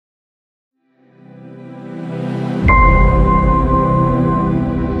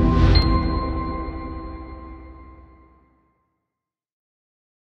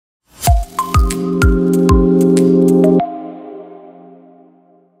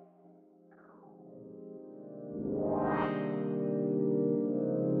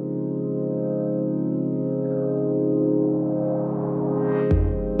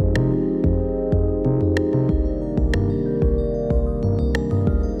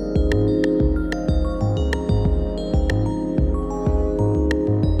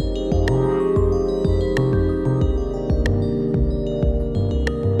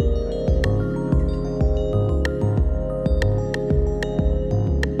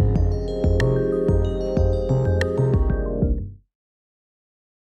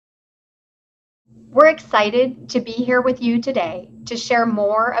excited to be here with you today to share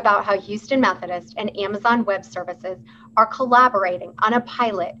more about how Houston Methodist and Amazon Web Services are collaborating on a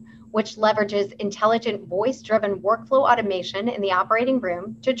pilot which leverages intelligent voice-driven workflow automation in the operating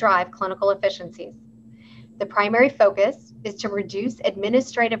room to drive clinical efficiencies. The primary focus is to reduce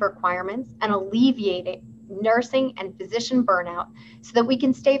administrative requirements and alleviate nursing and physician burnout so that we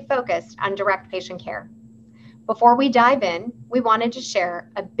can stay focused on direct patient care. Before we dive in, we wanted to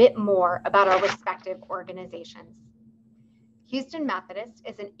share a bit more about our respective organizations. Houston Methodist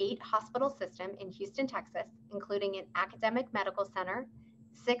is an 8-hospital system in Houston, Texas, including an academic medical center,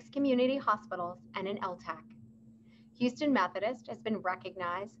 6 community hospitals, and an LTAC. Houston Methodist has been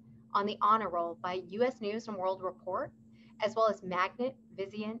recognized on the honor roll by U.S. News and World Report, as well as Magnet,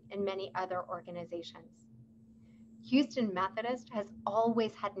 Vizient, and many other organizations. Houston Methodist has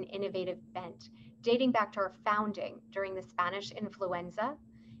always had an innovative bent, dating back to our founding during the Spanish influenza,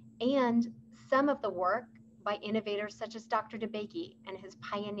 and some of the work by innovators such as Dr. DeBakey and his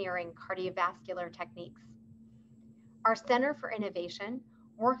pioneering cardiovascular techniques. Our Center for Innovation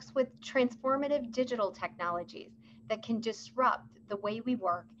works with transformative digital technologies that can disrupt the way we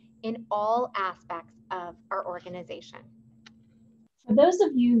work in all aspects of our organization. For those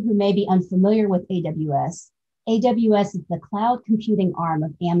of you who may be unfamiliar with AWS, AWS is the cloud computing arm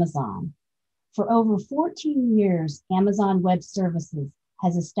of Amazon. For over 14 years, Amazon Web Services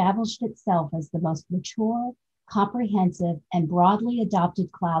has established itself as the most mature, comprehensive, and broadly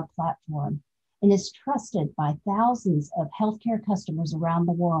adopted cloud platform, and is trusted by thousands of healthcare customers around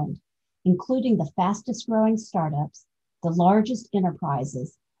the world, including the fastest growing startups, the largest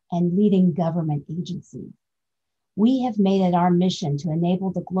enterprises, and leading government agencies. We have made it our mission to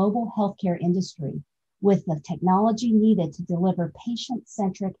enable the global healthcare industry with the technology needed to deliver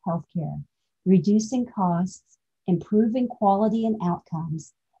patient-centric healthcare, reducing costs, improving quality and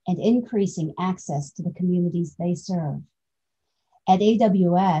outcomes, and increasing access to the communities they serve. At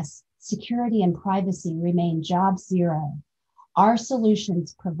AWS, security and privacy remain job zero. Our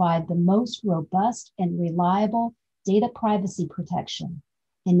solutions provide the most robust and reliable data privacy protection,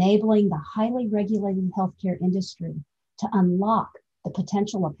 enabling the highly regulated healthcare industry to unlock the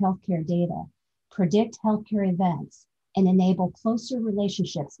potential of healthcare data, predict healthcare events, and enable closer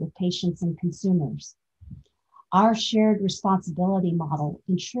relationships with patients and consumers. Our shared responsibility model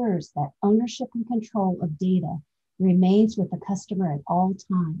ensures that ownership and control of data remains with the customer at all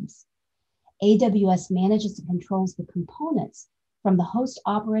times. AWS manages and controls the components from the host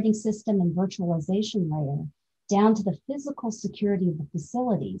operating system and virtualization layer down to the physical security of the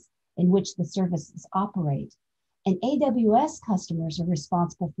facilities in which the services operate. And AWS customers are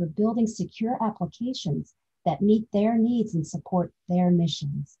responsible for building secure applications that meet their needs and support their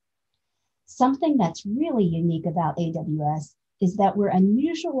missions. Something that's really unique about AWS is that we're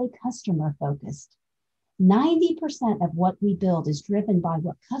unusually customer-focused. 90% of what we build is driven by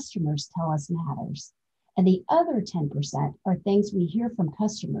what customers tell us matters. And the other 10% are things we hear from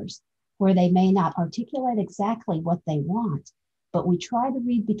customers where they may not articulate exactly what they want, but we try to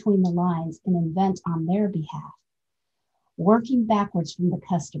read between the lines and invent on their behalf. Working backwards from the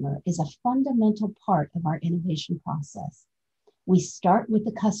customer is a fundamental part of our innovation process. We start with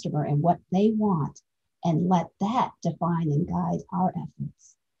the customer and what they want and let that define and guide our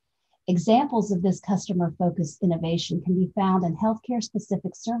efforts. Examples of this customer-focused innovation can be found in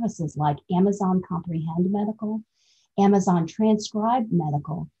healthcare-specific services like Amazon Comprehend Medical, Amazon Transcribe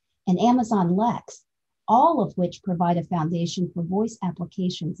Medical, and Amazon Lex, all of which provide a foundation for voice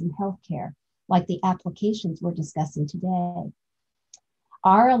applications in healthcare, like the applications we're discussing today.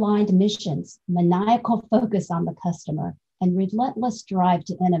 Our aligned missions, maniacal focus on the customer, and relentless drive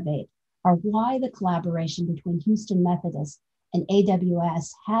to innovate are why the collaboration between Houston Methodist and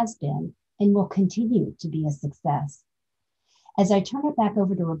AWS has been and will continue to be a success. As I turn it back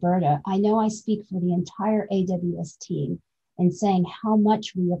over to Roberta, I know I speak for the entire AWS team in saying how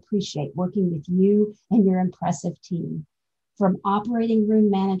much we appreciate working with you and your impressive team. From operating room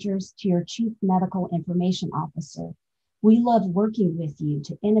managers to your chief medical information officer, we love working with you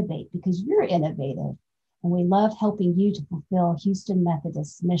to innovate because you're innovative, and we love helping you to fulfill Houston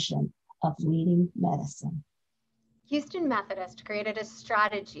Methodist's mission of leading medicine. Houston Methodist created a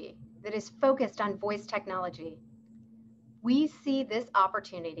strategy that is focused on voice technology. We see this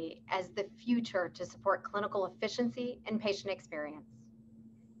opportunity as the future to support clinical efficiency and patient experience.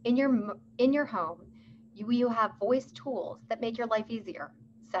 In your home, you have voice tools that make your life easier.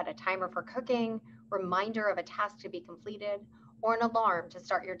 Set a timer for cooking, reminder of a task to be completed, or an alarm to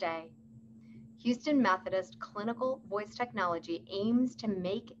start your day. Houston Methodist clinical voice technology aims to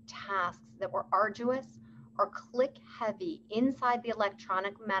make tasks that were arduous or click heavy inside the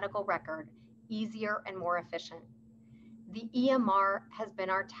electronic medical record easier and more efficient. The EMR has been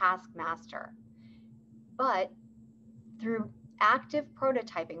our taskmaster, but through active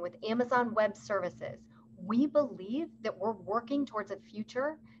prototyping with Amazon Web Services, we believe that we're working towards a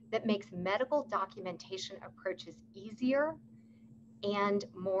future that makes medical documentation approaches easier and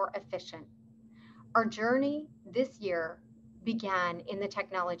more efficient. Our journey this year began in the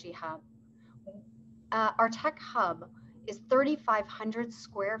Technology Hub. Our Tech Hub is 3,500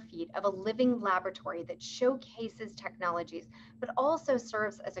 square feet of a living laboratory that showcases technologies, but also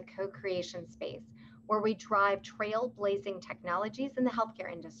serves as a co-creation space where we drive trailblazing technologies in the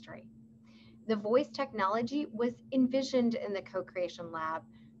healthcare industry. The voice technology was envisioned in the co-creation lab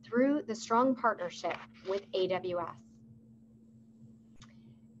through the strong partnership with AWS.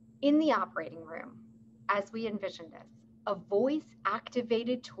 In the operating room, as we envision this, a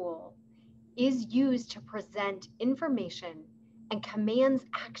voice-activated tool is used to present information and commands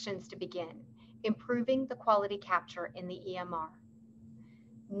actions to begin, improving the quality capture in the EMR.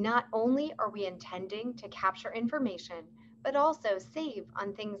 Not only are we intending to capture information, but also save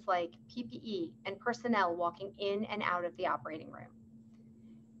on things like PPE and personnel walking in and out of the operating room.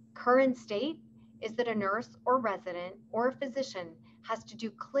 Current state is that a nurse or resident or a physician has to do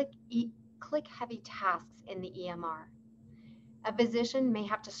click-heavy tasks in the EMR. A physician may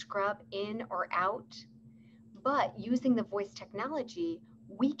have to scrub in or out, but using the voice technology,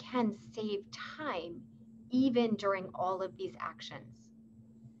 we can save time even during all of these actions.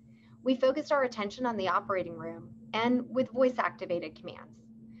 We focused our attention on the operating room and with voice-activated commands.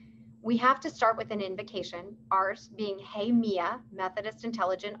 We have to start with an invocation, ours being, "Hey Mia, Methodist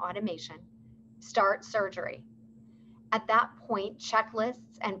Intelligent Automation, start surgery." At that point,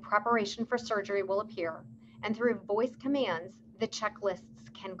 checklists and preparation for surgery will appear, and through voice commands, the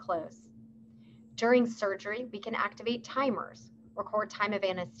checklists can close. During surgery, we can activate timers, record time of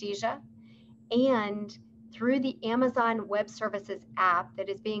anesthesia, and through the Amazon Web Services app that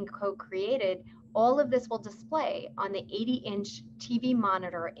is being co-created, all of this will display on the 80-inch TV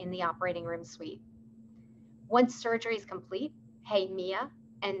monitor in the operating room suite. Once surgery is complete, "Hey Mia,"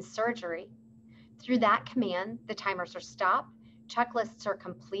 end surgery. Through that command, the timers are stopped, checklists are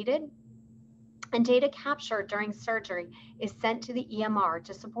completed, and data captured during surgery is sent to the EMR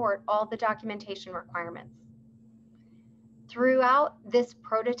to support all the documentation requirements. Throughout this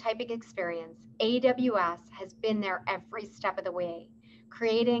prototyping experience, AWS has been there every step of the way,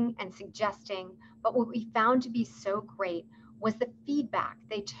 creating and suggesting, but what we found to be so great was the feedback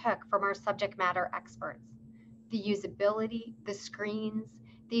they took from our subject matter experts. The usability, the screens,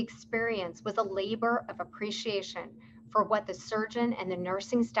 the experience was a labor of appreciation for what the surgeon and the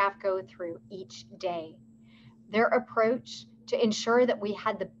nursing staff go through each day. Their approach to ensure that we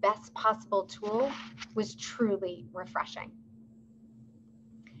had the best possible tool was truly refreshing.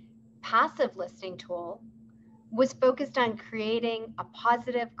 Passive listening tool was focused on creating a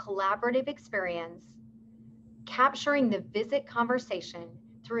positive collaborative experience, capturing the visit conversation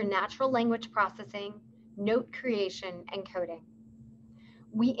through natural language processing, note creation, and coding.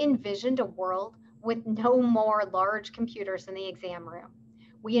 We envisioned a world with no more large computers in the exam room.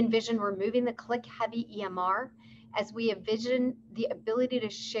 We envisioned removing the click-heavy EMR as we envision the ability to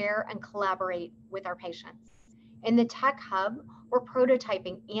share and collaborate with our patients. In the Tech Hub, we're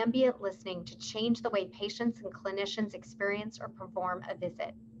prototyping ambient listening to change the way patients and clinicians experience or perform a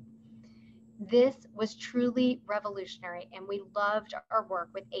visit. This was truly revolutionary, and we loved our work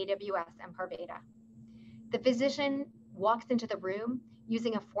with AWS and Pariveda. The physician walks into the room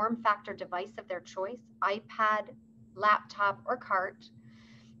using a form factor device of their choice, iPad, laptop, or cart.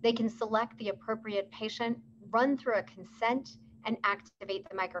 They can select the appropriate patient, run through a consent, and activate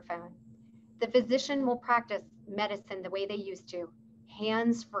the microphone. The physician will practice medicine the way they used to,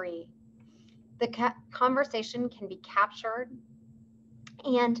 hands-free. The conversation can be captured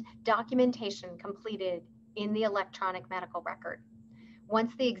and documentation completed in the electronic medical record.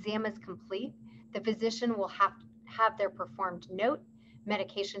 Once the exam is complete, the physician will have their performed note,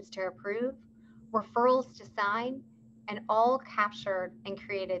 medications to approve, referrals to sign, and all captured and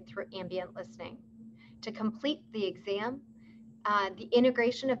created through ambient listening. To complete the exam, the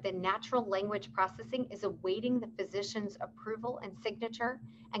integration of the natural language processing is awaiting the physician's approval and signature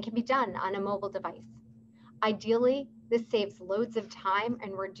and can be done on a mobile device. Ideally, this saves loads of time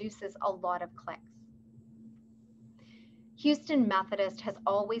and reduces a lot of clicks. Houston Methodist has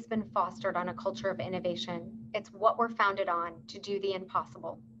always been fostered on a culture of innovation. It's what we're founded on, to do the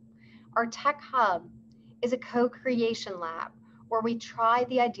impossible. Our Tech Hub is a co-creation lab where we try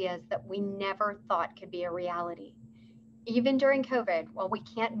the ideas that we never thought could be a reality. Even during COVID, while we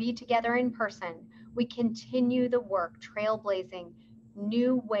can't be together in person, we continue the work trailblazing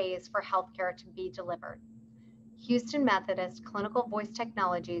new ways for healthcare to be delivered. Houston Methodist Clinical Voice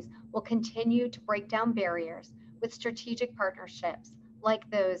Technologies will continue to break down barriers with strategic partnerships like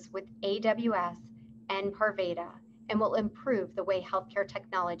those with AWS and Pariveda, and will improve the way healthcare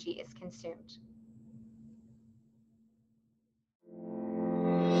technology is consumed.